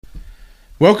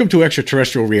Welcome to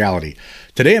Extraterrestrial Reality.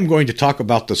 Today I'm going to talk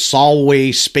about the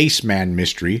Solway Spaceman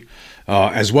mystery,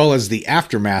 as well as the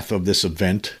aftermath of this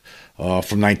event from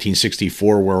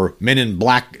 1964, where Men in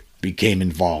Black became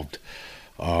involved.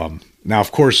 Now,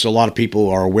 of course, a lot of people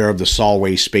are aware of the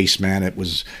Solway Spaceman. It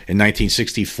was in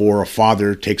 1964, a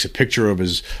father takes a picture of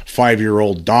his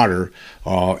 5-year-old daughter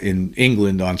in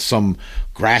England on some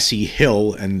grassy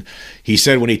hill, and he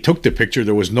said when he took the picture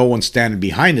there was no one standing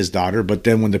behind his daughter, but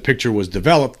then when the picture was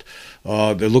developed,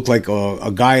 it looked like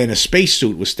a guy in a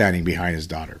spacesuit was standing behind his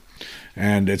daughter.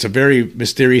 And it's a very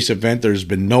mysterious event. There's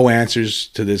been no answers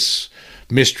to this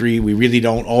mystery. We really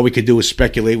don't. All we could do is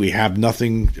speculate. We have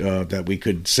nothing that we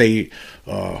could say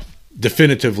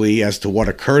definitively as to what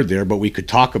occurred there, but we could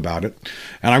talk about it.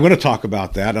 And I'm going to talk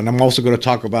about that. And I'm also going to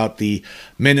talk about the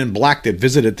Men in Black that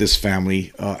visited this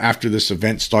family after this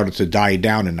event started to die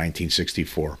down in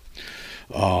 1964.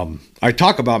 I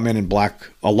talk about Men in Black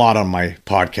a lot on my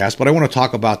podcast, but I want to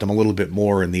talk about them a little bit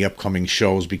more in the upcoming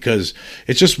shows because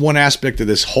it's just one aspect of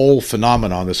this whole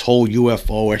phenomenon, this whole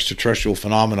UFO extraterrestrial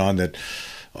phenomenon that,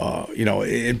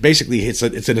 it basically it's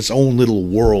in its own little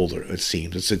world. It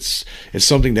seems it's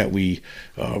something that we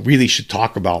really should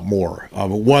talk about more.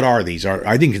 What are these?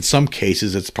 I think in some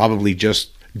cases it's probably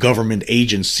just government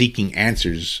agents seeking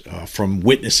answers from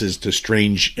witnesses to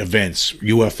strange events,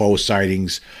 UFO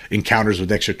sightings, encounters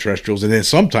with extraterrestrials, and then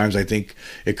sometimes I think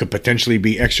it could potentially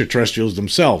be extraterrestrials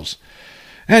themselves.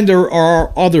 And there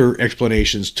are other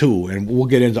explanations too, and we'll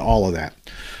get into all of that.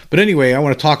 But anyway, I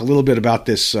want to talk a little bit about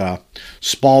this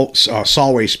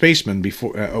Solway Spaceman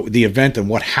before the event and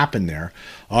what happened there.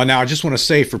 Now, I just want to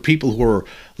say for people who are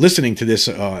listening to this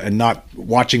and not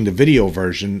watching the video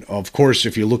version, of course,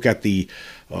 if you look at the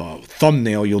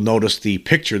thumbnail, you'll notice the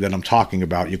picture that I'm talking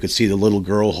about. You could see the little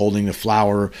girl holding the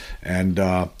flower, and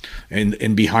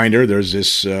behind her, there's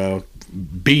this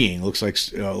being. Looks like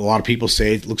a lot of people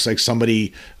say it looks like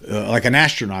somebody, like an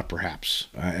astronaut, perhaps.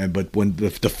 But when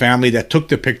the family that took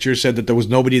the picture said that there was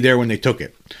nobody there when they took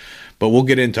it. But we'll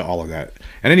get into all of that.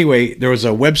 And anyway, there was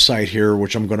a website here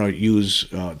which I'm going to use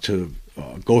to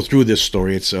go through this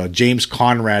story. It's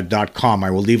jamesconrad.com.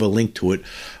 I will leave a link to it.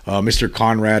 Mr.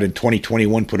 Conrad in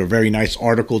 2021 put a very nice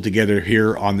article together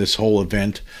here on this whole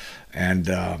event. And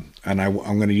I'm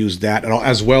going to use that,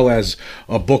 as well as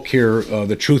a book here,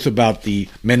 The Truth About the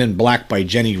Men in Black by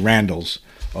Jenny Randles.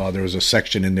 There was a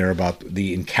section in there about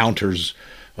the encounters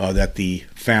that the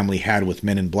family had with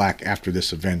Men in Black after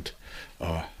this event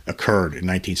occurred in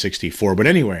 1964. But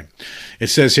anyway, it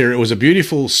says here, it was a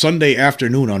beautiful Sunday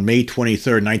afternoon on May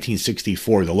 23rd,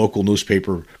 1964, the local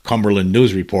newspaper Cumberland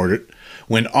News reported,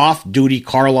 when off-duty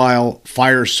Carlisle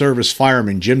Fire Service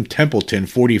fireman Jim Templeton,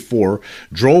 44,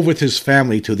 drove with his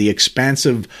family to the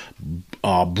expansive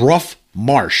Bruff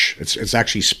Marsh. It's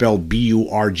actually spelled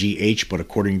B-U-R-G-H, but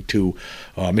according to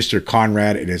Mr.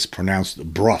 Conrad, it is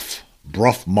pronounced Bruff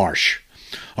Marsh.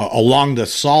 Along the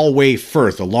Solway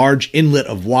Firth, a large inlet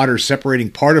of water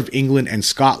separating part of England and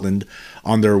Scotland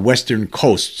on their western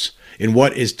coasts, in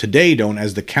what is today known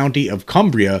as the County of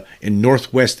Cumbria in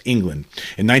northwest England.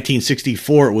 In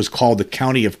 1964, it was called the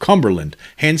County of Cumberland,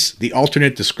 hence the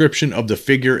alternate description of the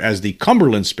figure as the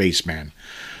Cumberland Spaceman.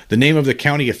 The name of the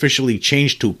county officially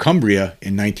changed to Cumbria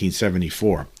in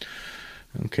 1974.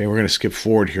 Okay, we're going to skip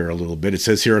forward here a little bit. It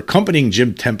says here, accompanying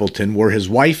Jim Templeton were his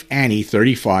wife Annie,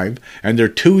 35, and their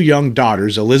 2 young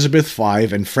daughters, Elizabeth,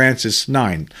 5, and Frances,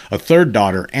 9. A third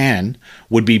daughter, Anne,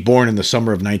 would be born in the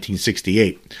summer of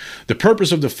 1968. The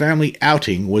purpose of the family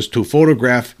outing was to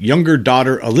photograph younger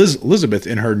daughter Elizabeth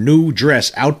in her new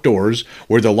dress outdoors,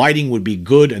 where the lighting would be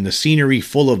good and the scenery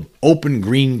full of open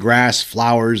green grass,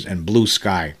 flowers, and blue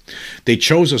sky. They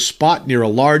chose a spot near a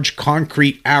large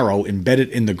concrete arrow embedded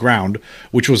in the ground,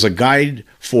 which was a guide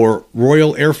for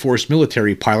Royal Air Force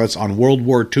military pilots on World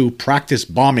War II practice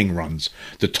bombing runs,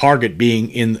 the target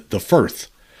being in the Firth.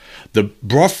 The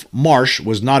Bruff Marsh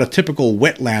was not a typical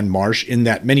wetland marsh in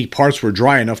that many parts were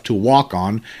dry enough to walk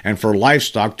on and for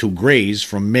livestock to graze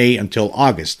from May until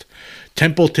August.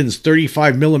 Templeton's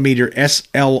 35mm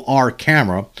SLR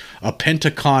camera, a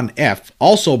Pentacon F,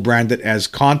 also branded as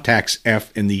Contax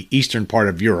F in the eastern part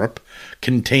of Europe,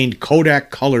 contained Kodak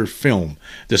color film.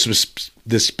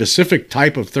 The specific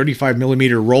type of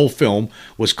 35mm roll film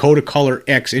was Kodacolor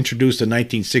X, introduced in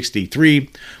 1963,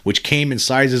 which came in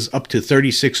sizes up to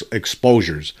 36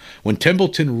 exposures. When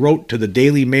Templeton wrote to the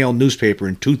Daily Mail newspaper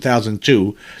in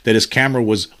 2002 that his camera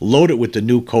was loaded with the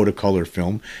new Kodacolor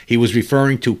film, he was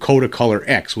referring to Kodacolor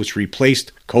X, which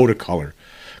replaced Kodacolor.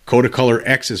 Kodacolor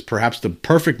X is perhaps the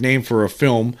perfect name for a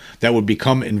film that would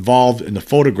become involved in the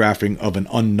photographing of an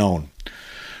unknown.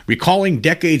 Recalling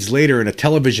decades later in a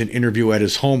television interview at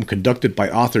his home conducted by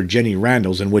author Jenny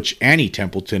Randles, in which Annie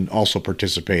Templeton also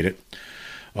participated,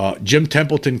 Jim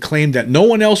Templeton claimed that no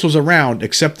one else was around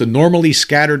except the normally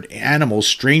scattered animals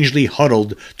strangely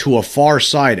huddled to a far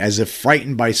side as if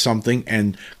frightened by something,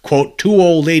 and, quote, two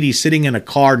old ladies sitting in a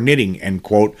car knitting, end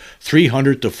quote,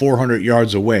 300 to 400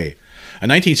 yards away. A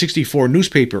 1964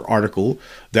 newspaper article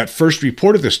that first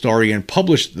reported the story and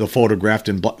published the photograph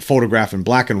in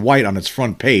black and white on its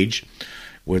front page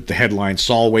with the headline,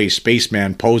 Solway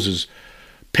Spaceman Poses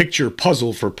Picture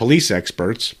Puzzle for Police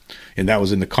Experts, and that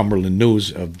was in the Cumberland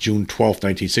News of June 12,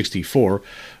 1964,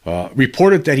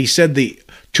 reported that he said the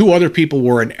two other people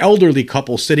were an elderly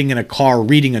couple sitting in a car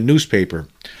reading a newspaper.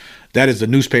 That is the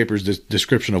newspaper's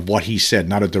description of what he said,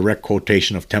 not a direct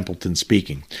quotation of Templeton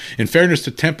speaking. In fairness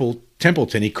to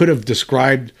Templeton, he could have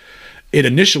described it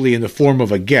initially in the form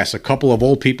of a guess, a couple of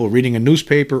old people reading a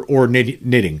newspaper or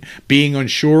knitting. Being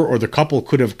unsure, or the couple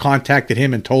could have contacted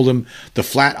him and told him the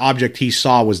flat object he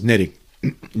saw was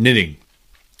knitting.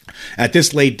 At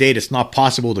this late date, it's not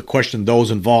possible to question those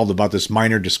involved about this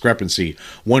minor discrepancy.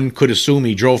 One could assume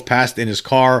he drove past in his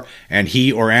car and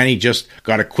he or Annie just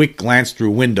got a quick glance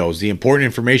through windows. The important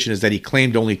information is that he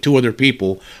claimed only two other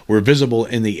people were visible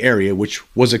in the area, which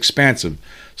was expansive.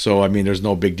 So, I mean, there's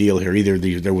no big deal here.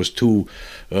 There was two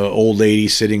old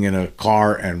ladies sitting in a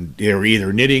car, and they were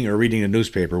either knitting or reading a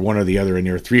newspaper, one or the other, and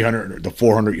they're 300 to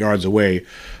 400 yards away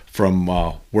from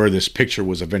where this picture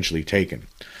was eventually taken.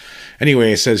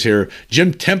 Anyway, it says here,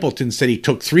 Jim Templeton said he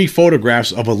took 3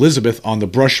 photographs of Elizabeth on the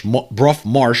Bruff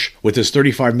Marsh with his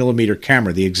 35mm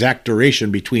camera. The exact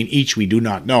duration between each we do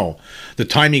not know. The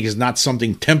timing is not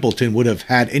something Templeton would have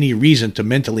had any reason to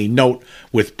mentally note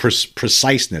with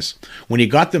preciseness. When he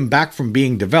got them back from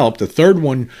being developed, the third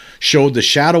one showed the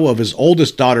shadow of his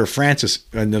oldest daughter, Frances,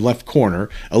 in the left corner,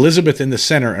 Elizabeth in the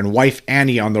center, and wife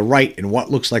Annie on the right in what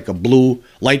looks like a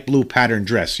light blue patterned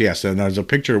dress. Yes, and there's a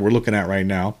picture we're looking at right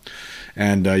now.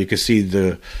 And you can see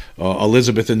the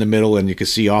Elizabeth in the middle, and you can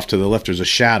see off to the left there's a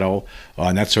shadow,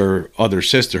 and that's her other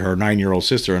sister, her 9-year-old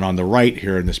sister. And on the right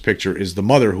here in this picture is the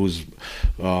mother, who's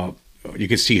you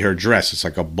can see her dress. It's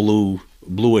like a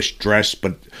bluish dress,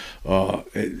 but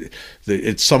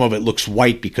some of it looks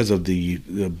white because of the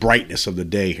brightness of the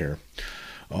day here.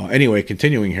 Anyway,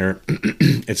 continuing here,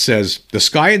 it says, the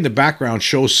sky in the background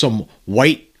shows some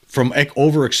white from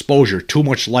overexposure, too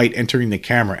much light entering the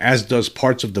camera, as does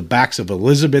parts of the backs of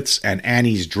Elizabeth's and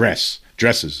Annie's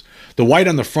dresses. The white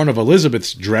on the front of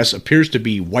Elizabeth's dress appears to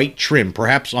be white trim,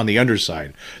 perhaps on the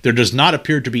underside. There does not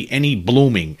appear to be any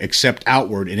blooming, except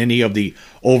outward, in any of the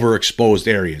overexposed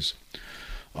areas.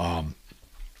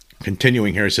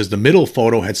 Continuing here, it says, the middle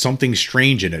photo had something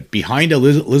strange in it. Behind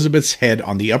Elizabeth's head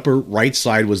on the upper right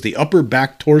side was the upper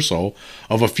back torso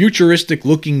of a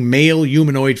futuristic-looking male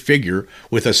humanoid figure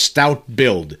with a stout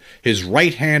build. His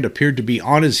right hand appeared to be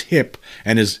on his hip,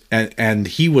 and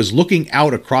he was looking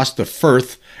out across the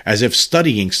firth as if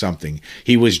studying something.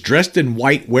 He was dressed in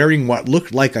white, wearing what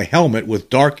looked like a helmet with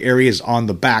dark areas on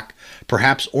the back,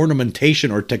 perhaps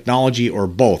ornamentation or technology or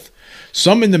both.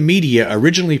 Some in the media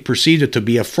originally perceived it to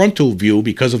be a frontal view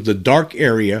because of the dark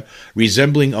area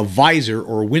resembling a visor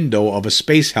or window of a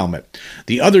space helmet.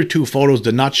 The other 2 photos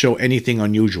did not show anything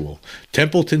unusual.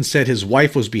 Templeton said his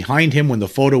wife was behind him when the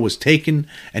photo was taken,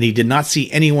 and he did not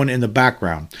see anyone in the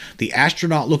background. The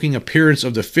astronaut-looking appearance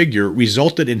of the figure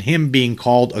resulted in him being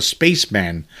called a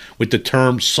spaceman, with the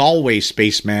term Solway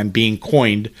Spaceman being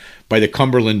coined by the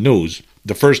Cumberland News,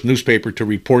 the first newspaper to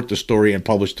report the story and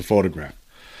publish the photograph.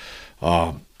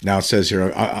 Now it says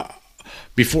here, I'm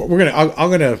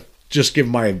gonna just give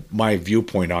my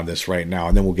viewpoint on this right now,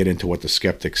 and then we'll get into what the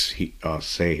skeptics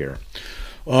say here.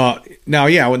 Now,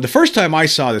 yeah, when the first time I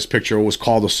saw this picture, it was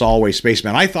called the Solway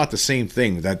Spaceman. I thought the same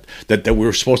thing, that we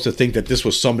were supposed to think that this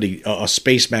was somebody, a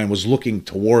spaceman was looking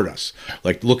toward us,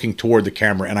 like looking toward the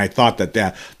camera, and I thought that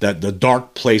the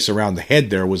dark place around the head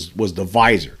there was the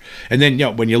visor. And then,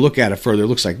 when you look at it further, it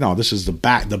looks like, no, this is the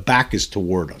back. The back is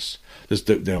toward us.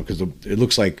 Because it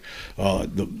looks like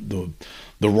the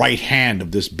right hand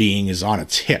of this being is on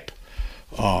its hip.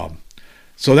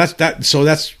 So that's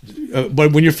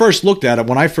but when you first looked at it,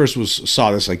 when I first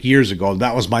saw this like years ago,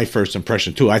 that was my first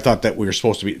impression too. I thought that we were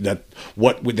supposed to be, that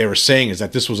what they were saying is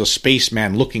that this was a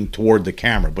spaceman looking toward the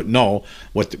camera. But no,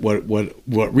 what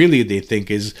really they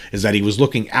think is that he was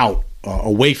looking out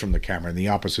away from the camera in the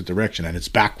opposite direction, and its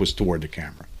back was toward the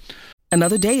camera.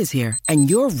 Another day is here, and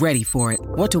you're ready for it.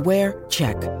 What to wear?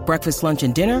 Check. Breakfast, lunch,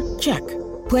 and dinner? Check.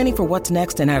 Planning for what's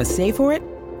next and how to save for it?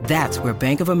 That's where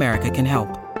Bank of America can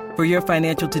help. For your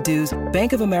financial to-dos,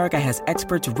 Bank of America has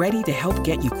experts ready to help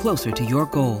get you closer to your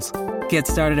goals. Get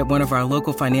started at one of our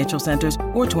local financial centers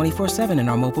or 24/7 in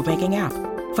our mobile banking app.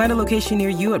 Find a location near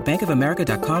you at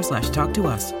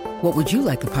bankofamerica.com/talktous. What would you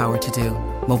like the power to do?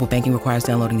 Mobile banking requires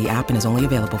downloading the app and is only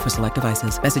available for select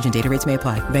devices. Message and data rates may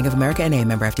apply. Bank of America N.A.,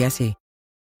 member FDIC.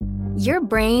 Your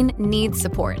brain needs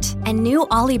support, and new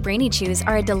Ollie Brainy Chews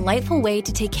are a delightful way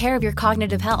to take care of your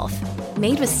cognitive health.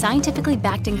 Made with scientifically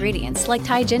backed ingredients like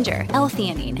Thai ginger,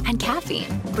 L-theanine, and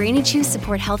caffeine, Brainy Chews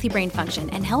support healthy brain function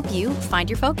and help you find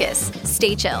your focus,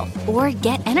 stay chill, or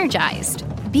get energized.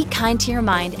 Be kind to your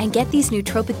mind and get these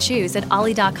nootropic chews at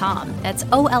ollie.com. That's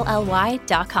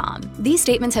OLLY.com. These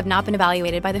statements have not been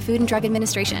evaluated by the Food and Drug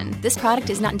Administration. This product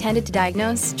is not intended to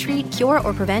diagnose, treat, cure,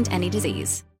 or prevent any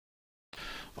disease.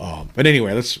 But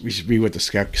anyway, let's read what the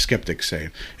skeptics say.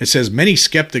 It says, many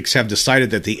skeptics have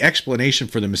decided that the explanation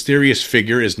for the mysterious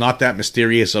figure is not that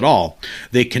mysterious at all.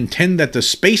 They contend that the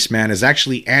spaceman is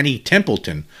actually Annie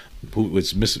Templeton, who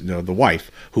was the wife,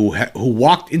 who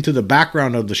walked into the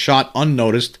background of the shot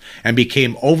unnoticed and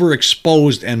became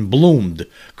overexposed and bloomed,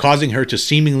 causing her to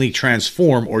seemingly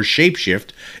transform or shapeshift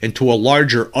into a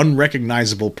larger,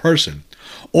 unrecognizable person.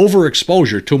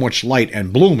 Overexposure, too much light,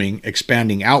 and blooming,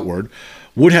 expanding outward,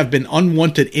 would have been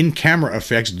unwanted in-camera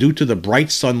effects due to the bright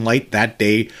sunlight that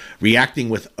day reacting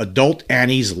with adult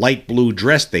Annie's light blue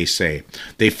dress, they say.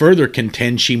 They further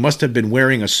contend she must have been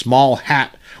wearing a small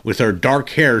hat with her dark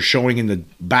hair showing in the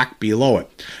back below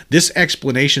it. This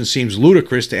explanation seems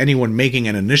ludicrous to anyone making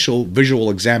an initial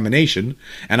visual examination,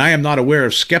 and I am not aware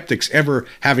of skeptics ever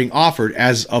having offered,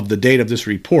 as of the date of this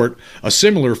report, a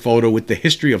similar photo with the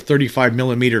history of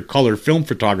 35mm color film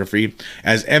photography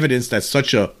as evidence that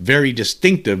such a very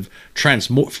distinctive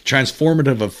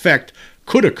transformative effect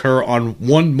could occur on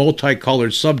one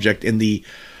multicolored subject in the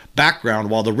background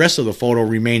while the rest of the photo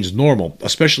remains normal,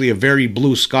 especially a very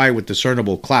blue sky with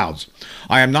discernible clouds.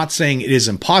 I am not saying it is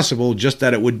impossible, just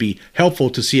that it would be helpful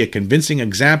to see a convincing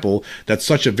example that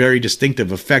such a very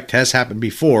distinctive effect has happened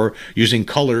before using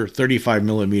color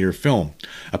 35mm film.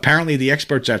 Apparently the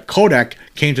experts at Kodak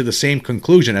came to the same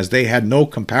conclusion, as they had no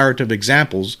comparative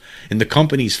examples in the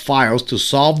company's files to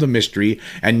solve the mystery,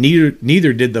 and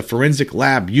neither did the forensic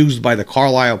lab used by the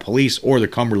Carlisle Police or the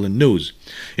Cumberland News.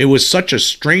 It was such a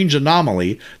strange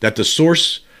anomaly that the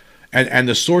source,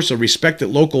 a respected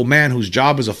local man whose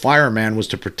job as a fireman was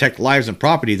to protect lives and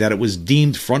property, that it was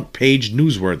deemed front page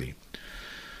newsworthy.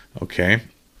 Okay.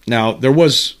 Now,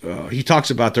 he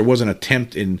talks about there was an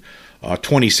attempt in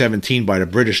 2017 by the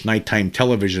British nighttime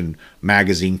television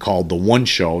magazine called The One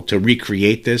Show to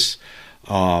recreate this.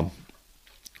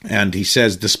 And he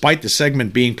says, despite the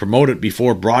segment being promoted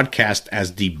before broadcast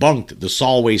as debunked the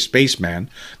Solway Spaceman,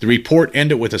 the report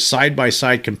ended with a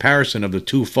side-by-side comparison of the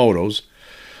two photos,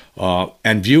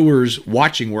 and viewers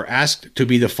watching were asked to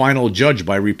be the final judge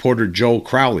by reporter Joe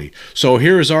Crowley. So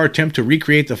here is our attempt to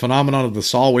recreate the phenomenon of the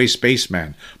Solway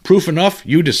Spaceman. Proof enough?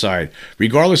 You decide.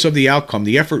 Regardless of the outcome,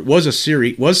 the effort was a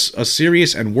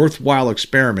serious and worthwhile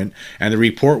experiment, and the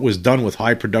report was done with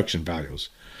high production values.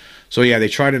 So yeah, they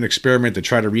tried an experiment to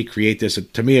try to recreate this.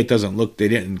 To me, it doesn't look.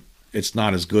 It's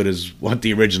not as good as what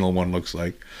the original one looks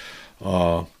like.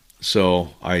 So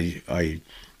I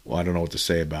don't know what to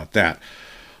say about that.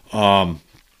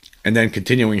 And then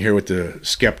continuing here with the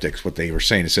skeptics, what they were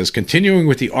saying, it says, continuing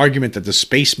with the argument that the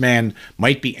spaceman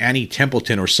might be Annie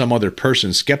Templeton or some other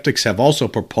person, skeptics have also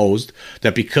proposed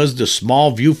that because the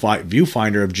small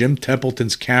viewfinder of Jim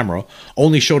Templeton's camera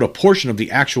only showed a portion of the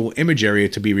actual image area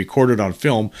to be recorded on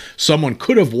film, someone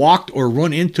could have walked or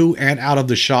run into and out of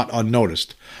the shot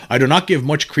unnoticed. I do not give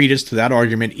much credence to that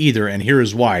argument either, and here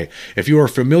is why. If you are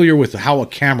familiar with how a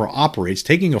camera operates,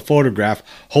 taking a photograph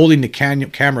holding the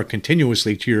camera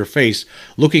continuously to your face,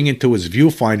 looking into its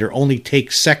viewfinder only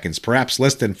takes seconds, perhaps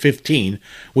less than 15,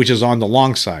 which is on the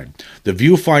long side. The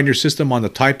viewfinder system on the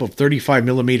type of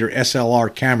 35mm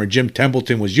SLR camera Jim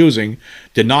Templeton was using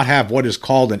did not have what is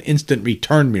called an instant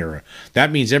return mirror.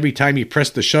 That means every time he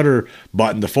pressed the shutter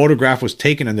button, the photograph was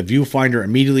taken and the viewfinder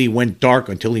immediately went dark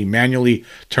until he manually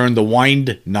turned the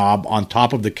wind knob on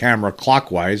top of the camera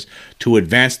clockwise to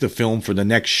advance the film for the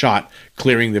next shot,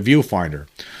 clearing the viewfinder.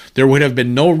 There would have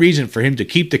been no reason for him to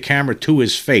keep the camera to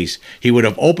his face. He would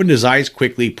have opened his eyes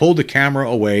quickly, pulled the camera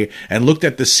away, and looked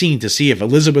at the scene to see if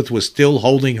Elizabeth was still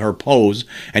holding her pose,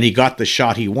 and he got the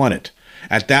shot he wanted.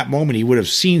 At that moment, he would have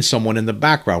seen someone in the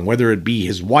background, whether it be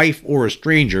his wife or a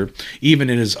stranger, even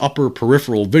in his upper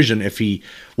peripheral vision if he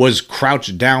was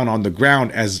crouched down on the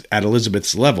ground as at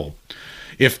Elizabeth's level.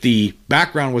 If the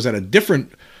background was at a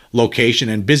different location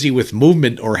and busy with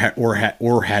movement or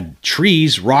had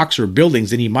trees, rocks, or buildings,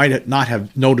 then he might not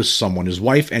have noticed someone. His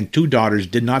wife and two daughters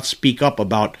did not speak up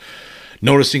about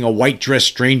noticing a white-dressed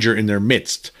stranger in their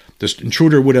midst. The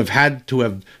intruder would have had to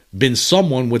have been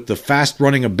someone with the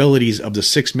fast-running abilities of the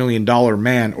 $6 Million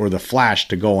Man or the Flash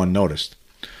to go unnoticed.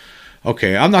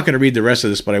 Okay, I'm not going to read the rest of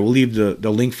this, but I will leave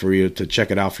the link for you to check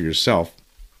it out for yourself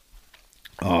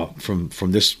from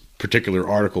this particular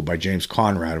article by James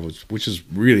Conrad, which is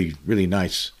really, really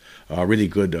nice, really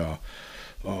good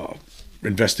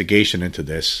investigation into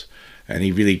this, and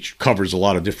he really covers a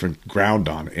lot of different ground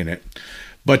in it.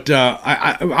 But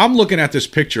I'm looking at this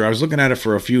picture. I was looking at it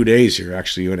for a few days here,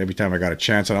 actually, every time I got a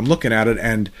chance, and I'm looking at it,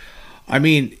 and I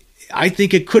mean, I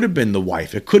think it could have been the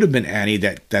wife. It could have been Annie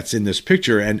that's in this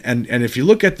picture. And if you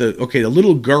look at the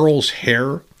little girl's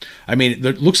hair, I mean,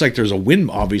 it looks like there's a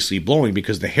wind obviously blowing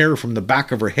because the hair from the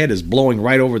back of her head is blowing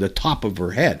right over the top of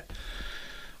her head.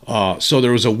 So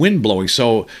there was a wind blowing.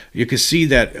 So you can see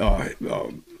that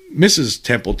Mrs.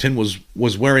 Templeton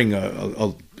was wearing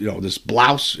a this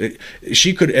blouse.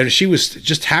 She was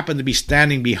just happened to be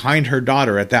standing behind her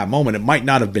daughter at that moment. It might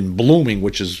not have been blooming,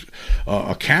 which is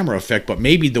a camera effect, but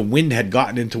maybe the wind had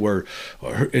gotten into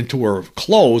her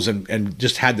clothes and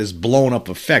just had this blown up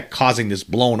effect, causing this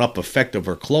blown up effect of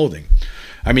her clothing.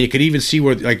 I mean, you could even see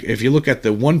where, like, if you look at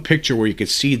the one picture where you could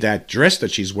see that dress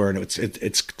that she's wearing,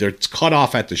 it's cut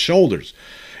off at the shoulders.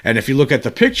 And if you look at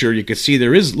the picture, you can see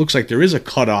looks like there is a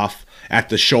cutoff at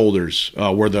the shoulders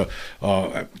where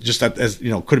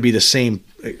could be the same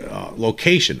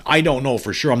location. I don't know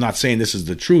for sure. I'm not saying this is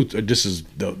the truth or this is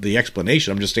the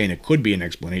explanation. I'm just saying it could be an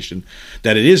explanation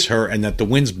that it is her and that the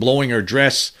wind's blowing her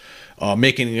dress,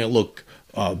 making it look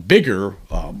bigger,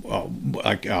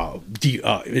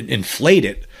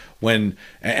 inflated. And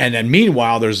then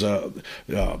meanwhile, there's the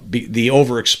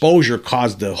overexposure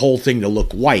caused the whole thing to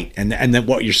look white, and then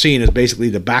what you're seeing is basically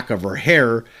the back of her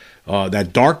hair.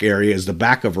 That dark area is the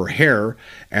back of her hair,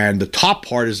 and the top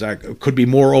part is that could be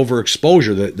more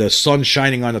overexposure. The sun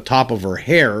shining on the top of her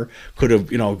hair could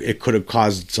have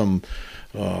caused some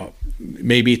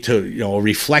maybe a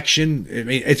reflection. I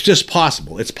mean, it's just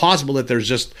possible. It's possible that there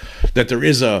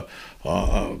is a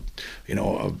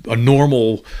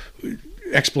normal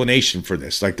explanation for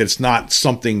this, like that's not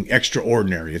something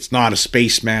extraordinary. It's not a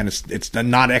spaceman. It's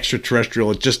not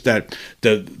extraterrestrial. It's just that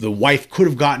the wife could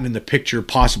have gotten in the picture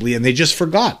possibly, and they just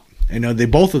forgot. They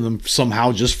both of them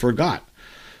somehow just forgot.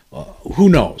 Who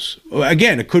knows?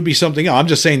 Again, it could be something else. I'm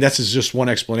just saying this is just one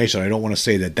explanation. I don't want to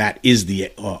say that is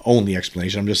the only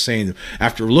explanation. I'm just saying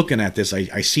after looking at this,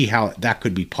 I see how that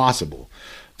could be possible.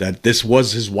 That this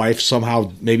was his wife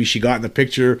somehow. Maybe she got in the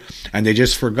picture and they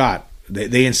just forgot.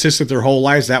 They insisted their whole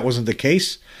lives that wasn't the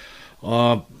case,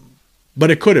 but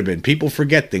it could have been. People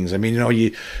forget things. I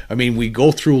mean, we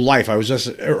go through life. I was just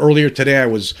earlier today. I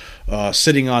was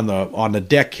sitting on the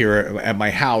deck here at my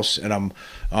house, and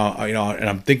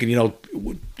I'm thinking,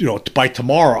 by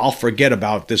tomorrow I'll forget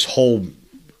about this whole.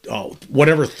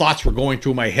 Whatever thoughts were going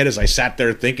through my head as I sat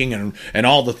there thinking, and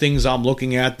all the things I'm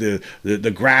looking at,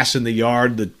 the grass in the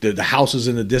yard, the houses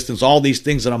in the distance, all these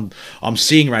things that I'm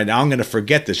seeing right now, I'm going to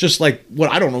forget this. Just like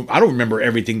I don't remember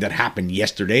everything that happened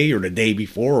yesterday or the day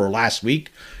before or last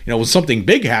week. When something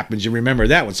big happens, you remember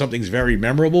that. When something's very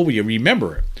memorable, you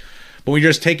remember it. But when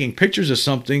you're just taking pictures of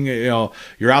something,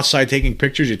 you're outside taking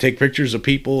pictures, you take pictures of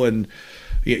people, and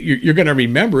you're going to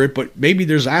remember it, but maybe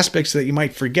there's aspects that you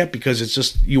might forget because it's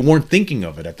just you weren't thinking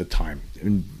of it at the time.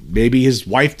 And maybe his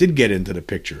wife did get into the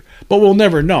picture, but we'll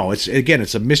never know. It's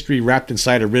a mystery wrapped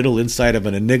inside a riddle, inside of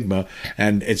an enigma,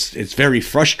 and it's very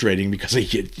frustrating because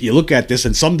you look at this,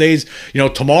 and some days,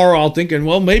 tomorrow I'll think,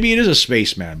 well, maybe it is a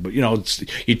spaceman, but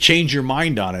you change your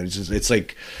mind on it. It's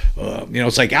like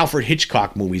Alfred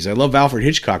Hitchcock movies. I love Alfred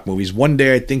Hitchcock movies. One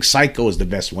day I think Psycho is the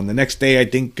best one. The next day I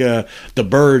think The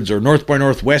Birds or North by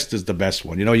Northwest is the best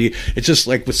one. It's just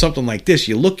like with something like this,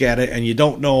 you look at it and you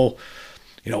don't know.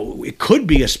 It could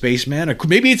be a spaceman, or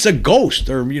maybe it's a ghost,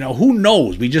 or, who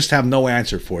knows? We just have no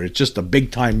answer for it. It's just a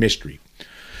big-time mystery.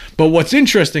 But what's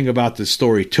interesting about this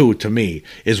story, too, to me,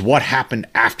 is what happened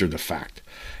after the fact.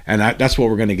 And that's what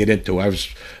we're going to get into.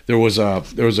 There was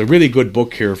a really good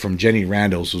book here from Jenny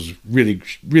Randles, who's really,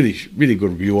 really, really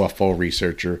good UFO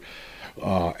researcher.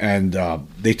 And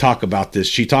they talk about this.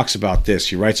 She talks about this.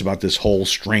 She writes about this whole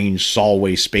strange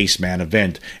Solway Spaceman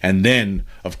event. And then,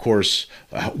 of course,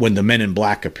 when the Men in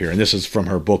Black appear. And this is from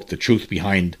her book, The Truth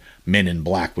Behind Men in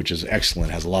Black, which is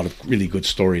excellent. Has a lot of really good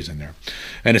stories in there.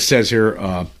 And it says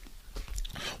here,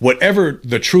 whatever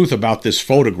the truth about this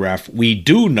photograph, we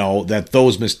do know that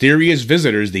those mysterious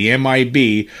visitors, the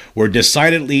MIB, were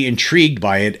decidedly intrigued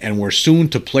by it and were soon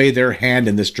to play their hand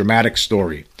in this dramatic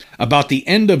story. About the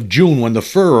end of June, when the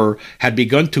furor had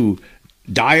begun to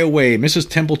die away, Mrs.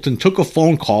 Templeton took a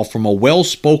phone call from a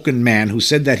well-spoken man who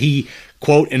said that he,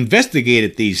 quote,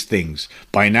 investigated these things.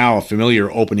 By now, a familiar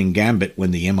opening gambit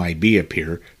when the MIB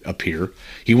appear.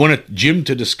 He wanted Jim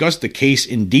to discuss the case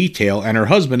in detail, and her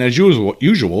husband, as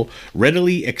usual,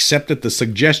 readily accepted the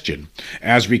suggestion.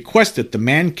 As requested, the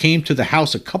man came to the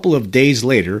house a couple of days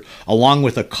later, along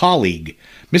with a colleague.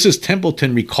 Mrs.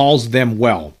 Templeton recalls them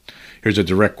well. Here's a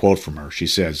direct quote from her. She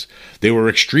says, "They were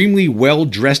extremely well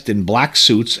dressed in black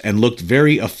suits and looked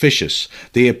very officious.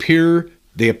 They appeared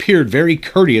very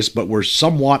courteous but were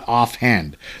somewhat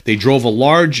offhand. They drove a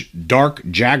large, dark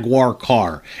Jaguar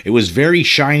car. It was very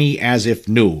shiny as if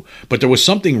new, but there was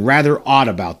something rather odd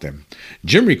about them."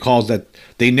 Jim recalls that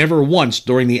they never once,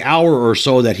 during the hour or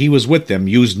so that he was with them,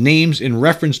 used names in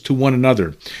reference to one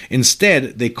another.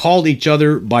 Instead, they called each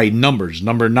other by numbers,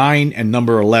 number 9 and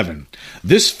number 11.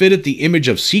 This fitted the image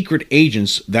of secret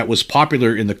agents that was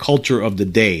popular in the culture of the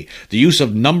day, the use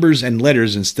of numbers and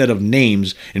letters instead of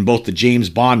names in both the James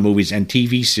Bond movies and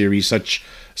TV series such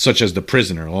as The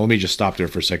Prisoner. Well, let me just stop there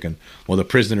for a second. Well, The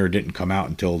Prisoner didn't come out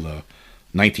until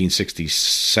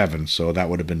 1967, so that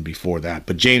would have been before that.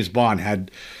 But James Bond had...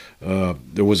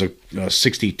 there was a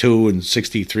 62 and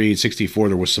 63 and 64.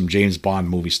 There was some James Bond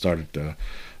movies started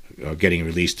getting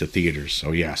released to theaters.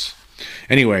 So yes.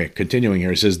 Anyway, continuing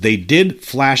here, it says they did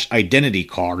flash identity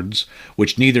cards,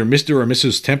 which neither Mr. or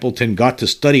Mrs. Templeton got to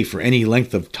study for any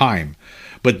length of time.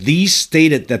 But these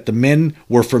stated that the men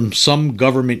were from some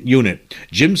government unit.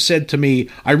 Jim said to me,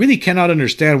 "I really cannot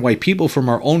understand why people from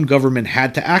our own government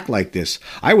had to act like this.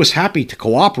 I was happy to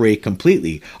cooperate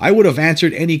completely. I would have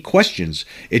answered any questions.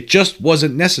 It just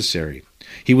wasn't necessary."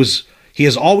 He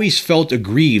has always felt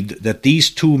aggrieved that these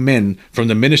two men from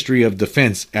the Ministry of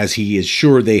Defense, as he is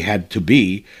sure they had to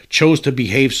be, chose to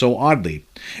behave so oddly.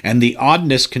 And the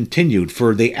oddness continued,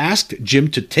 for they asked Jim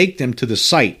to take them to the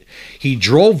site. He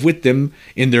drove with them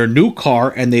in their new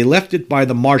car, and they left it by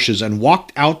the marshes and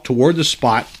walked out toward the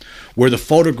spot where the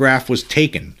photograph was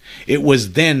taken. It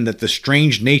was then that the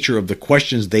strange nature of the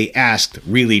questions they asked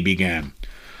really began.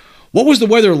 What was the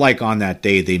weather like on that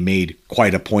day, they made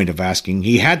quite a point of asking.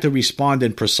 He had to respond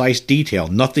in precise detail.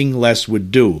 Nothing less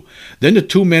would do. Then the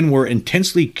two men were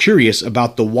intensely curious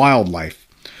about the wildlife.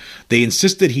 They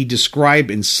insisted he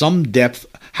describe in some depth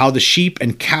how the sheep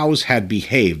and cows had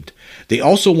behaved. They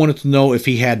also wanted to know if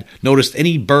he had noticed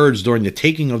any birds during the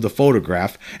taking of the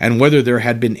photograph and whether there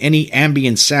had been any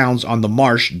ambient sounds on the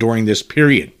marsh during this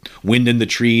period. Wind in the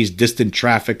trees, distant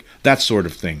traffic, that sort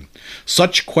of thing.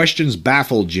 Such questions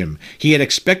baffled Jim. He had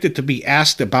expected to be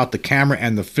asked about the camera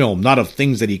and the film, not of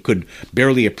things that he could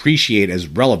barely appreciate as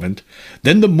relevant.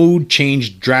 Then the mood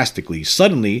changed drastically.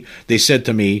 Suddenly, they said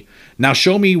to me, "Now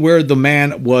show me where the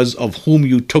man was of whom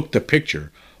you took the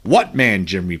picture." "What man?"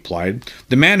 Jim replied.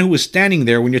 "The man who was standing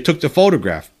there when you took the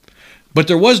photograph." "But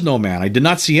there was no man. I did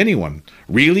not see anyone."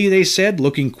 "Really?" they said,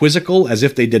 looking quizzical as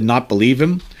if they did not believe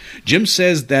him. Jim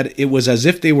says that it was as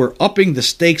if they were upping the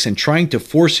stakes and trying to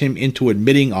force him into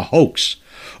admitting a hoax.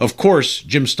 Of course,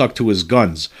 Jim stuck to his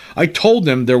guns. "I told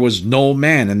them there was no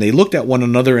man," and they looked at one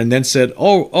another and then said,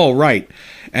 Oh, right.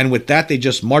 And with that, they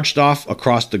just marched off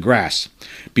across the grass.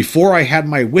 Before I had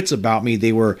my wits about me,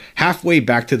 they were halfway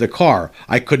back to the car.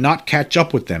 I could not catch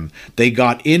up with them. They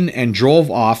got in and drove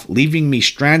off, leaving me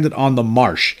stranded on the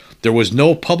marsh. There was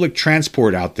no public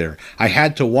transport out there. I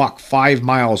had to walk 5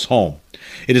 miles home.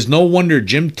 It is no wonder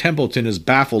Jim Templeton is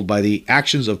baffled by the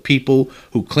actions of people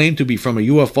who claim to be from a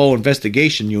UFO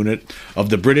investigation unit of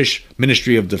the British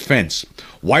Ministry of Defense.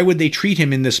 Why would they treat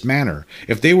him in this manner?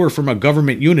 If they were from a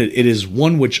government unit, it is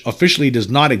one which officially does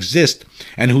not exist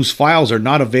and whose files are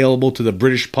not available to the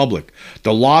British public.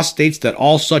 The law states that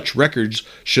all such records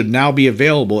should now be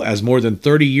available, as more than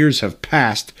 30 years have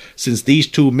passed since these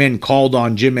two men called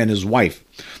on Jim and his wife.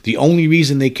 The only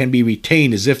reason they can be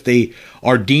retained is if they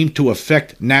are deemed to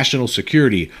affect national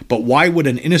security. But why would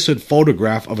an innocent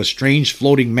photograph of a strange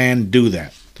floating man do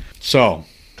that? So,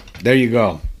 there you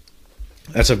go.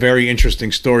 That's a very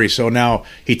interesting story. So now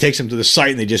he takes him to the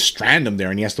site and they just strand him there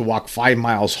and he has to walk 5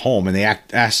 miles home and they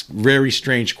ask very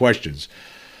strange questions.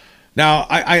 Now,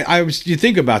 you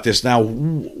think about this now.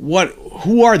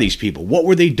 Who are these people? What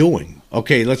were they doing?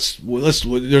 Okay, let's.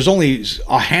 There's only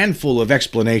a handful of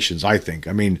explanations, I think.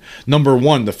 I mean, number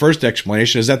one, the first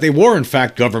explanation is that they were in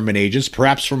fact government agents,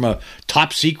 perhaps from a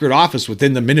top secret office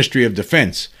within the Ministry of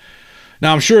Defense.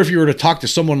 Now, I'm sure if you were to talk to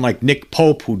someone like Nick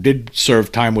Pope, who did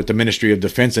serve time with the Ministry of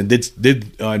Defense and did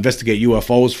investigate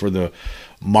UFOs for the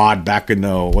mod back in the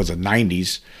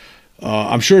 90s.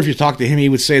 I'm sure if you talk to him, he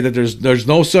would say that there's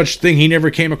no such thing. He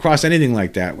never came across anything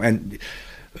like that. And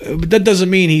but that doesn't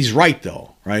mean he's right,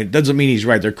 though. right? Doesn't mean he's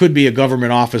right. There could be a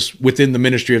government office within the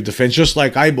Ministry of Defense, just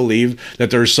like I believe that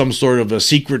there's some sort of a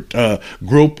secret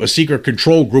group, a secret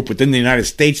control group within the United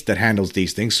States that handles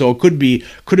these things. So it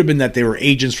could have been that they were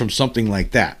agents from something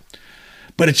like that.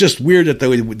 But it's just weird that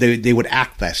they would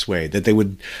act this way, that they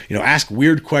would, ask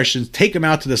weird questions, take them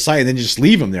out to the site, and then just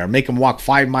leave them there, make them walk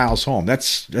 5 miles home.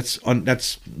 That's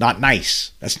not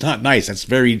nice. That's not nice. That's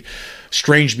very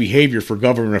strange behavior for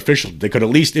government officials. They could at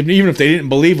least, even if they didn't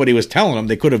believe what he was telling them,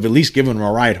 they could have at least given him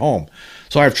a ride home.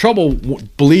 So I have trouble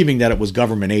believing that it was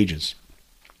government agents.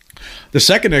 The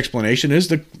second explanation is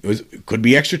that it could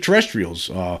be extraterrestrials.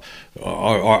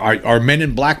 Are men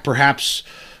in black perhaps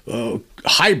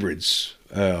hybrids?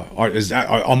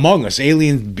 Are among us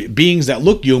alien beings that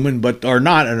look human but are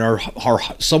not, and are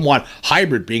somewhat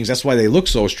hybrid beings? That's why they look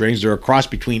so strange. They're a cross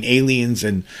between aliens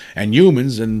and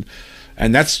humans, and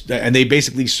they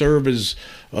basically serve as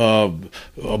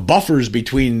buffers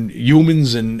between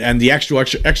humans and the actual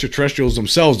extraterrestrials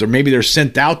themselves. Or maybe they're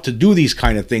sent out to do these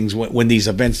kind of things when these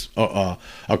events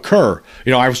occur.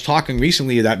 I was talking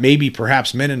recently that maybe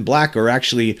perhaps men in black are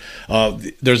actually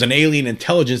there's an alien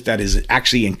intelligence that is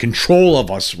actually in control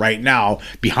of us right now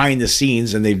behind the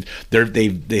scenes, and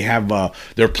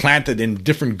they're planted in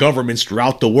different governments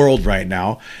throughout the world right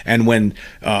now, and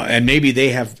maybe they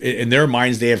have in their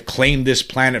minds they have claimed this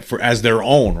planet as their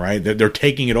own, right? They're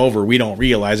taking it over. We don't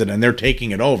realize it, and they're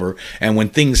taking it over. And when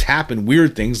things happen,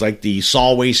 weird things like the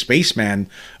Solway Spaceman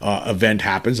event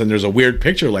happens, and there's a weird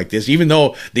picture like this, even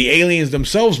though the aliens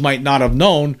themselves might not have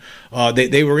known,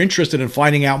 they were interested in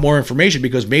finding out more information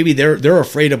because maybe they're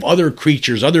afraid of other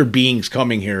creatures, other beings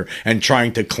coming here and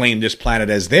trying to claim this planet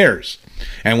as theirs.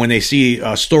 And when they see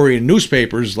a story in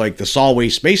newspapers like the Solway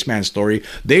Spaceman story,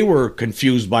 they were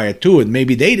confused by it too, and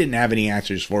maybe they didn't have any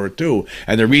answers for it too.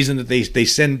 And the reason that they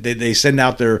send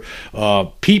out their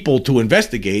people to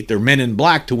investigate, their men in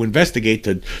black to investigate,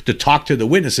 to talk to the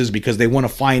witnesses, because they want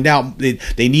to find out.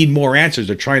 They need more answers.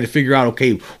 They're trying to figure out,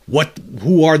 okay,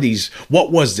 who are these?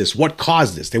 What was this? What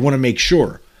caused this? They want to make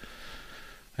sure.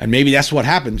 And maybe that's what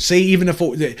happened. Say even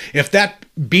if that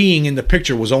being in the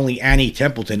picture was only Annie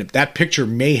Templeton, if that picture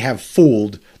may have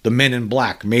fooled the men in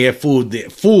black, may have fooled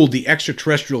the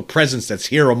extraterrestrial presence that's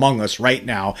here among us right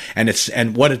now,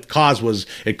 and what it caused was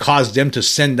it caused them to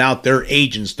send out their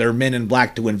agents, their men in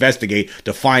black, to investigate,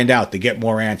 to find out, to get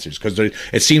more answers, because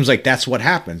it seems like that's what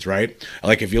happens, right?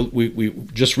 Like we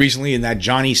just recently in that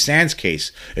Johnny Sands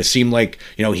case, it seemed like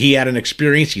he had an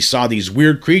experience. He saw these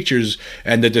weird creatures,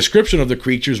 and the description of the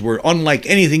creatures were unlike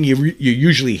anything you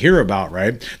usually hear about,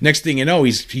 right? Next thing you know,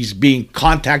 he's being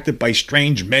contacted by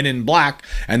strange men in black,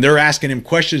 and they're asking him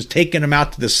questions, taking him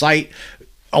out to the site.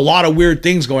 A lot of weird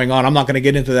things going on. I'm not going to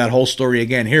get into that whole story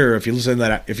again here. If you listen to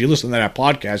that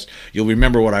podcast, you'll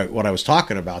remember what I was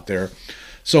talking about there.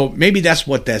 So maybe that's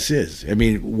what this is. I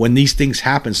mean, when these things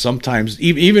happen, sometimes,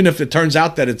 even if it turns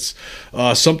out that it's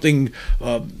something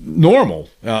normal,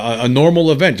 a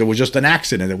normal event, it was just an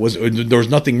accident. There was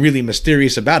nothing really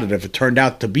mysterious about it. If it turned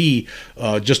out to be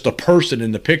just a person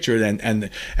in the picture,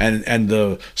 and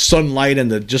the sunlight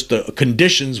and the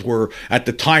conditions were at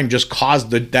the time just caused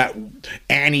that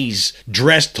Annie's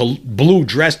blue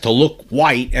dress to look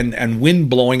white, and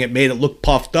wind blowing it made it look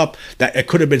puffed up. That it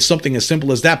could have been something as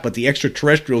simple as that, but the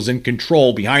extraterrestrials in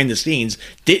control behind the scenes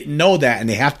didn't know that, and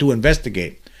they have to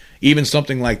investigate. Even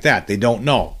something like that, they don't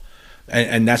know,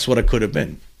 and that's what it could have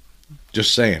been.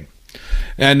 Just saying.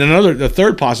 And the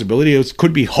third possibility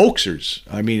could be hoaxers.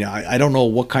 I mean, I don't know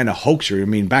what kind of hoaxer. I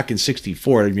mean, back in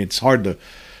 '64, I mean, it's hard to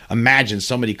imagine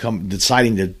somebody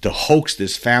deciding to hoax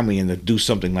this family and to do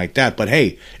something like that. But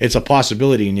hey, it's a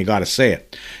possibility, and you got to say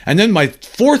it. And then my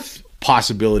fourth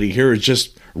possibility here is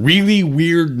just really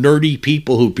weird, nerdy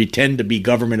people who pretend to be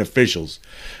government officials.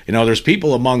 There's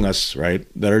people among us, right,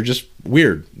 that are just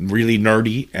weird, really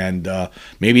nerdy, and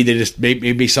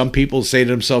maybe some people say to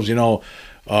themselves,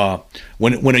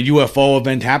 when a UFO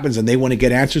event happens and they want to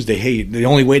get answers, the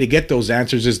only way to get those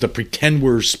answers is to pretend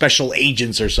we're special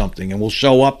agents or something, and we'll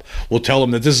show up, we'll tell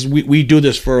them that we do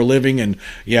this for a living, and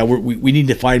we need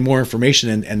to find more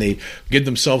information, and they give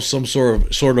themselves some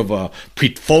sort of a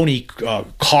phony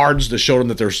cards to show them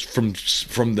that they're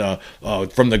from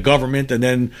the government, and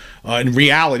then in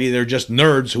reality they're just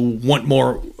nerds who want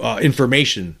more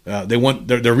information.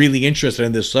 They're really interested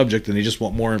in this subject, and they just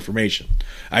want more information.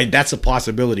 That's a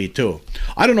possibility too.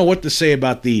 I don't know what to say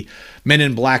about the men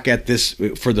in black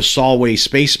for the Solway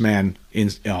Spaceman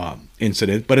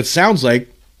incident, but it sounds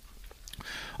like,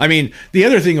 I mean, the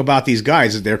other thing about these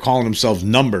guys is they're calling themselves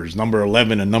numbers, number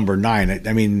 11 and number 9.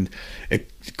 I mean, it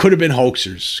could have been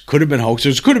hoaxers, could have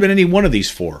been any one of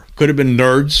these four. Could have been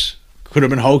nerds, Could have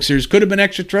been hoaxers. Could have been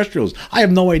extraterrestrials. I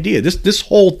have no idea. This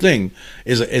whole thing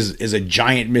is a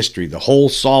giant mystery. The whole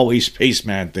Solway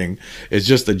Spaceman thing is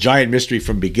just a giant mystery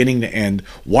from beginning to end.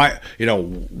 Why?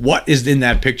 What is in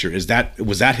that picture? Was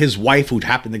that his wife who'd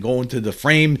happened to go into the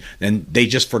frame and they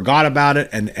just forgot about it,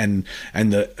 and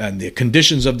the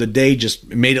conditions of the day just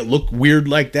made it look weird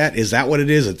like that? Is that what it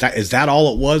is? Is that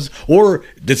all it was? Or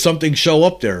did something show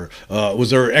up there?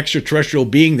 Was there an extraterrestrial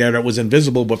being there that was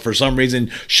invisible but for some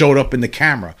reason showed up in the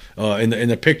camera, in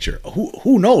the picture?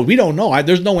 Who knows? We don't know.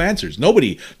 There's no answers.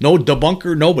 Nobody, no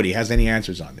debunker, nobody has any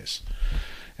answers on this.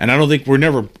 And I don't think we're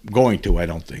never going to. I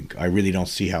don't think. I really don't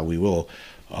see how we will.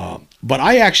 But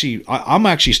I'm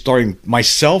actually starting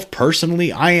myself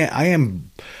personally.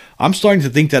 I'm starting to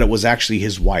think that it was actually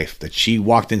his wife, that she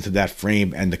walked into that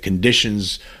frame and the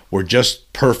conditions were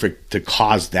just perfect to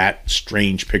cause that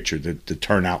strange picture to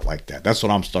turn out like that. That's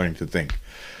what I'm starting to think.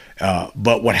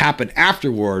 But what happened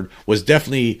afterward was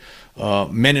definitely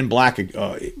Men in Black,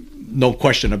 no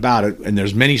question about it. And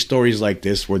there's many stories like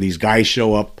this where these guys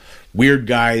show up, weird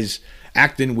guys,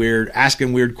 acting weird,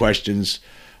 asking weird questions,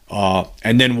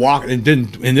 and then in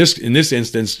this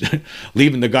instance,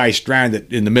 leaving the guy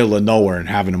stranded in the middle of nowhere and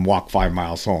having him walk 5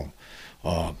 miles home.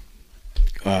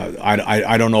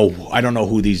 I don't know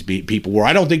who these people were.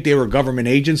 I don't think they were government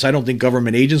agents. I don't think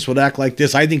government agents would act like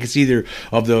this. I think it's either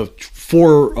of the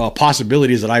four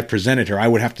possibilities that I've presented here. I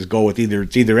would have to go with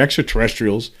either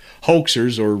extraterrestrials,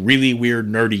 hoaxers, or really weird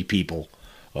nerdy people.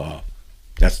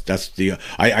 That's the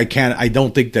I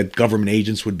don't think that government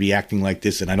agents would be acting like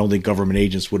this, and I don't think government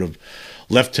agents would have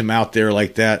left him out there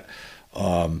like that.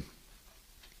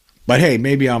 But hey,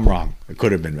 maybe I'm wrong. It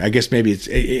could have been. I guess maybe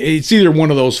it's either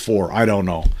one of those four. I don't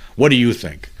know. What do you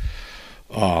think?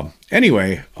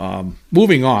 Anyway,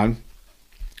 moving on,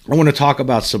 I want to talk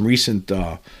about some recent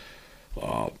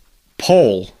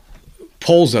polls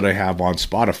that I have on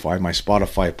Spotify, my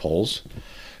Spotify polls,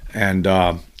 and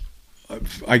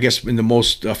I guess in the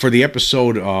most for the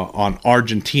episode on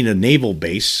Argentina naval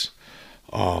base.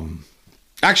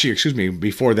 Actually, excuse me,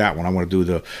 before that one, I want to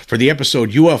do for the episode,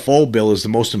 UFO bill is the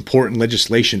most important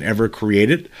legislation ever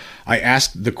created. I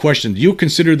asked the question, do you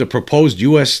consider the proposed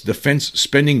U.S. defense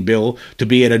spending bill to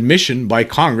be an admission by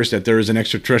Congress that there is an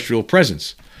extraterrestrial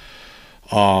presence?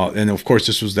 And of course,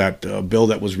 this was that bill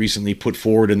that was recently put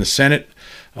forward in the Senate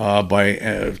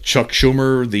by Chuck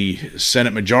Schumer, the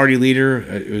Senate Majority Leader,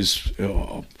 is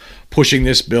pushing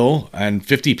this bill, and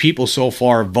 50 people so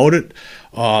far voted.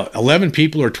 11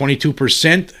 people, or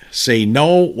 22%, say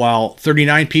no, while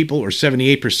 39 people, or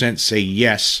 78%, say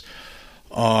yes.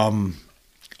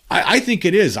 I think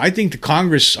it is. I think the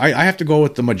Congress, I have to go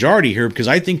with the majority here, because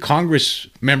I think Congress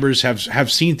members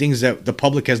have seen things that the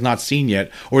public has not seen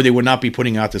yet, or they would not be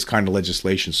putting out this kind of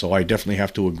legislation. So I definitely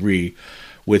have to agree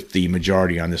with the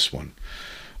majority on this one.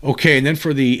 Okay, and then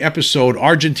for the episode,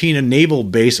 Argentina naval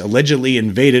base allegedly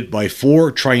invaded by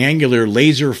 4 triangular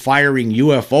laser-firing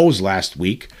UFOs last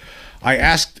week, I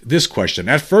asked this question.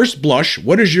 At first blush,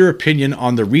 what is your opinion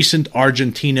on the recent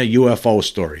Argentina UFO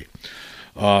story?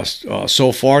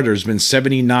 So far, there's been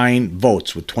 79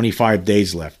 votes with 25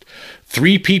 days left.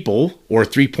 3 people, or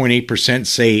 3.8%,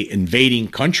 say invading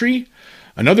country.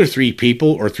 Another 3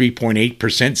 people, or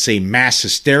 3.8%, say mass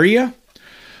hysteria.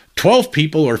 12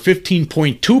 people, or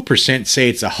 15.2%, say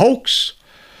it's a hoax.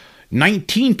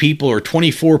 19 people, or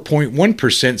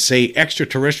 24.1%, say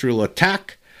extraterrestrial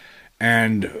attack.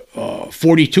 And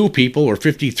 42 people, or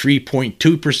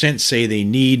 53.2%, say they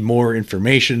need more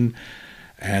information.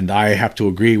 And I have to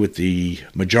agree with the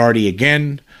majority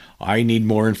again. I need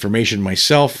more information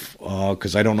myself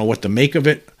because I don't know what to make of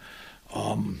it.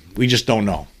 We just don't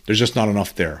know. There's just not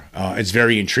enough there. It's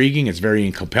very intriguing. It's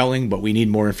very compelling, but we need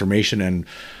more information, and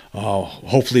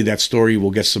hopefully that story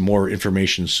will get some more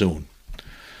information soon.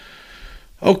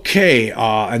 Okay,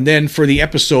 and then for the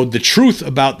episode, The Truth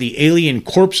About the Alien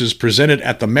Corpses Presented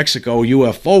at the Mexico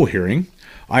UFO Hearing,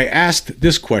 I asked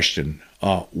this question.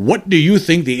 What do you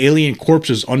think the alien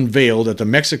corpses unveiled at the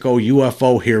Mexico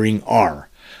UFO hearing are?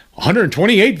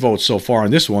 128 votes so far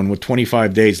on this one with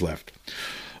 25 days left.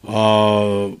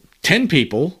 10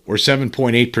 people, or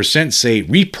 7.8%, say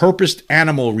repurposed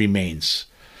animal remains.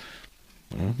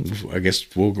 I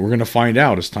guess we're going to find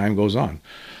out as time goes on.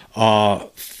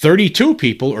 32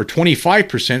 people, or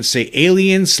 25%, say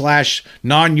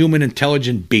alien/non-human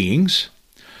intelligent beings.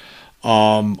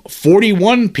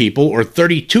 41 people, or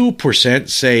 32%,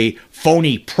 say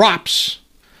phony props.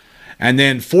 And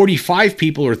then 45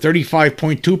 people, or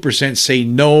 35.2%, say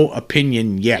no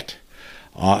opinion yet.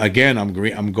 Again,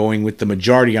 I'm going with the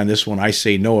majority on this one. I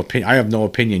say no opinion. I have no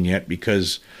opinion yet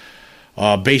because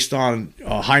based on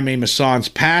Jaime Maussan's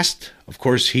past. Of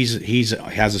course, he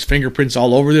has his fingerprints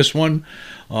all over this one.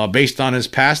 Based on his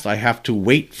past, I have to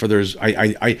wait for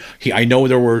I know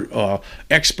there were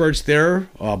experts there,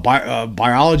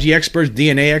 biology experts,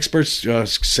 DNA experts,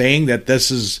 saying that this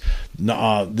is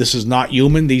not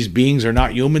human. These beings are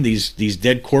not human. These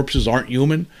dead corpses aren't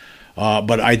human.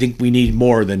 But I think we need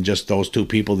more than just those two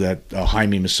people that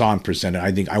Jaime Maussan presented.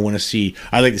 I'd like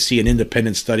to see an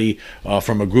independent study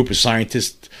from a group of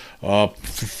scientists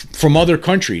from other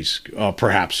countries,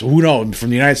 perhaps. Who knows?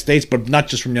 From the United States, but not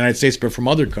just from the United States, but from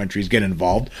other countries get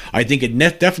involved. I think it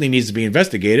definitely needs to be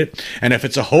investigated. And if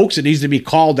it's a hoax, it needs to be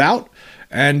called out.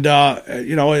 And,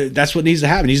 that's what needs to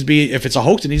happen. If it's a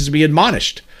hoax, it needs to be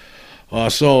admonished.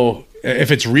 So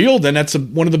if it's real, then that's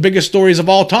one of the biggest stories of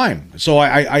all time. So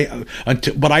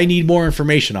but I need more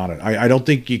information on it. I don't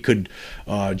think you could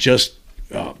just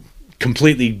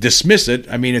completely dismiss it.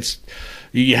 I mean,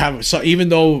 even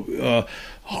though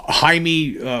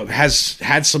Jaime has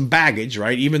had some baggage,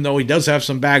 right? Even though he does have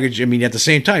some baggage, I mean, at the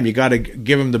same time, you got to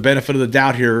give him the benefit of the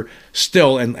doubt here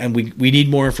still, and we need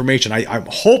more information. I'm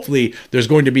hopefully there's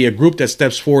going to be a group that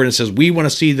steps forward and says we want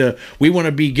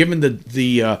to be given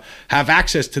have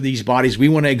access to these bodies. We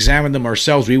want to examine them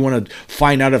ourselves. We want to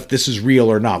find out if this is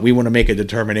real or not. We want to make a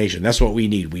determination. That's what we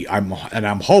need. I'm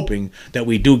hoping that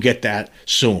we do get that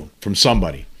soon from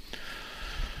somebody.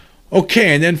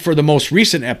 Okay, and then for the most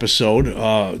recent episode,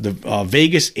 the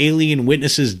Vegas alien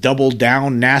witnesses double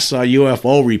down NASA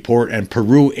UFO report and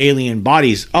Peru alien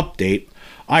bodies update,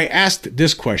 I asked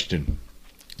this question.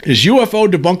 Is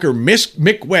UFO debunker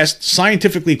Mick West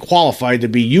scientifically qualified to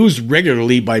be used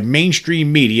regularly by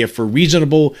mainstream media for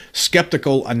reasonable,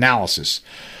 skeptical analysis?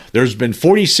 There's been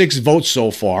 46 votes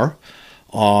so far.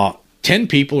 10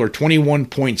 people, or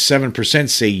 21.7%,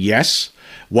 say yes,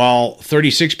 while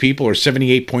 36 people, or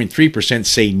 78.3%,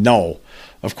 say no.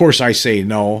 Of course, I say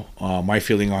no. My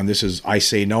feeling on this is I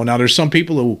say no. Now, there's some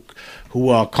people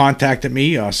who contacted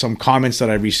me, some comments that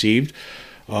I received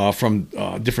from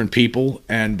different people,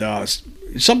 and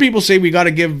some people say we got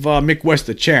to give Mick West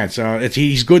a chance.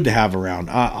 He's good to have around.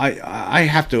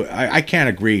 I can't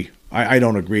agree. I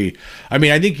don't agree. I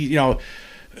mean, I think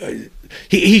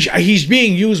he's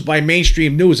being used by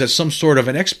mainstream news as some sort of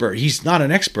an expert. He's not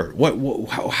an expert.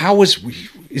 How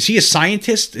is he a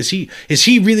scientist? Does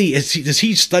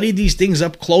he study these things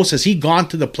up close? Has he gone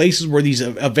to the places where these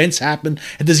events happen?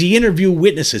 And does he interview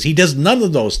witnesses? He does none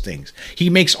of those things. He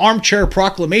makes armchair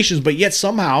proclamations, but yet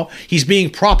somehow he's being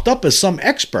propped up as some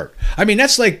expert. I mean,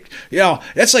 that's like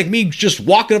me just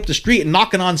walking up the street and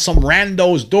knocking on some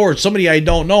rando's door, somebody I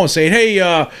don't know, and saying, "Hey,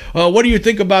 what do you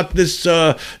think about this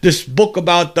book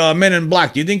about Men in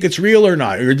Black? Do you think it's real or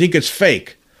not? Or do you think it's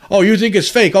fake?" Oh, you think it's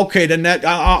fake? Okay, then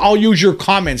I'll use your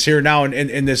comments here now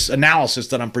in this analysis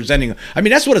that I'm presenting. I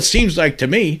mean, that's what it seems like to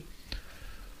me.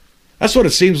 That's what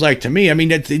it seems like to me. I mean,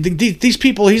 these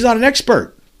people, he's not an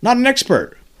expert. Not an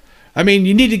expert. I mean,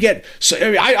 you need to get. So,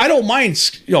 I don't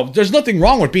mind. There's nothing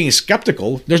wrong with being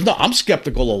skeptical. I'm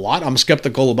skeptical a lot. I'm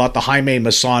skeptical about the Jaime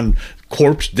Maussan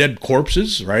dead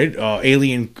corpses, right?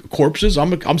 Alien corpses.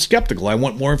 I'm skeptical. I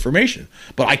want more information,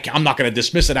 but I'm not going to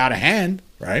dismiss it out of hand,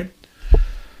 right?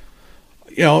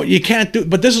 You can't do.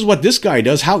 But this is what this guy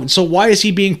does. So why is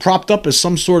he being propped up as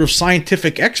some sort of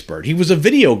scientific expert? He's a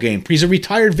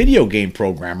retired video game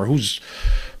programmer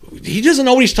he doesn't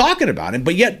know what he's talking about,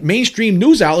 but yet mainstream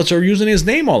news outlets are using his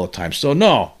name all the time. So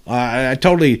no, I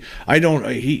don't.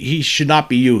 He should not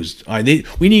be used.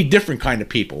 We need different kind of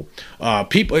people. I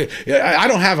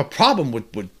don't have a problem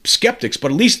with skeptics,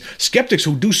 but at least skeptics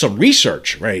who do some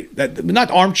research, right?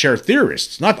 Not armchair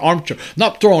theorists,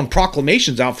 not throwing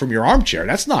proclamations out from your armchair.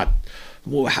 That's not.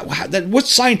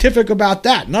 What's scientific about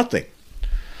that? Nothing.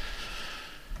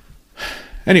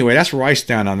 Anyway, that's where I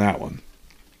stand on that one.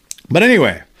 But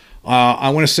anyway. I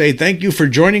want to say thank you for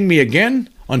joining me again.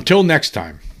 Until next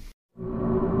time.